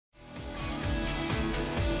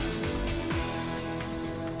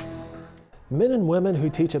Men and women who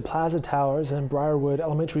teach at Plaza Towers and Briarwood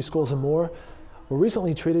elementary schools and more were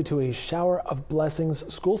recently treated to a shower of blessings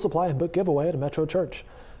school supply and book giveaway at a Metro church.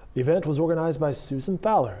 The event was organized by Susan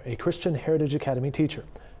Fowler, a Christian Heritage Academy teacher,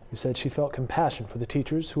 who said she felt compassion for the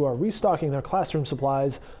teachers who are restocking their classroom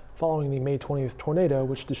supplies following the May 20th tornado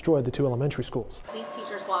which destroyed the two elementary schools. These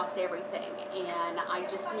teachers lost everything, and I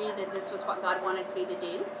just knew that this was what God wanted me to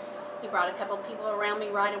do. He brought a couple of people around me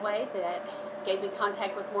right away that gave me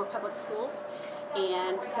contact with more public schools,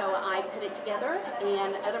 and so I put it together,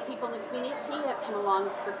 and other people in the community have come along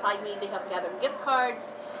beside me to help gather gift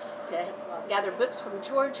cards, to gather books from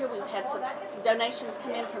Georgia. We've had some donations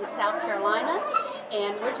come in from South Carolina,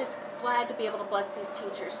 and we're just glad to be able to bless these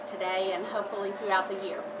teachers today and hopefully throughout the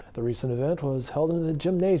year. The recent event was held in the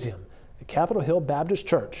gymnasium at Capitol Hill Baptist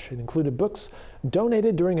Church. It included books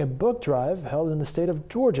donated during a book drive held in the state of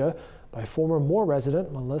Georgia by former Moore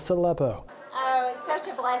resident Melissa Leppo. Oh, it's such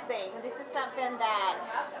a blessing. This is something that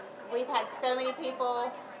we've had so many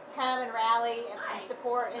people come and rally and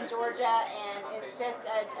support in Georgia, and it's just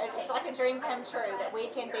it's like a dream come true that we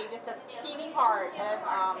can be just a teeny part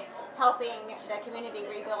of helping the community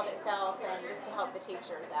rebuild itself and just to help the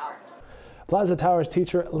teachers out. Plaza Towers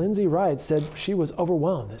teacher Lindsay Wright said she was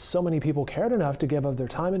overwhelmed that so many people cared enough to give of their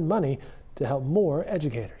time and money to help more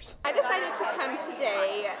educators. I decided to come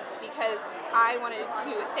today because I wanted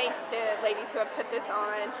to thank the ladies who have put this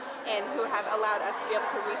on and who have allowed us to be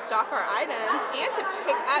able to restock our items and to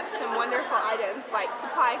pick up some wonderful items like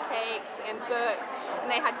supply cakes and books,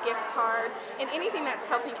 and they had gift cards and anything that's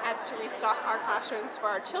helping us to restock our classrooms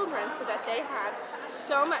for our children so that they have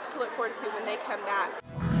so much to look forward to when they come back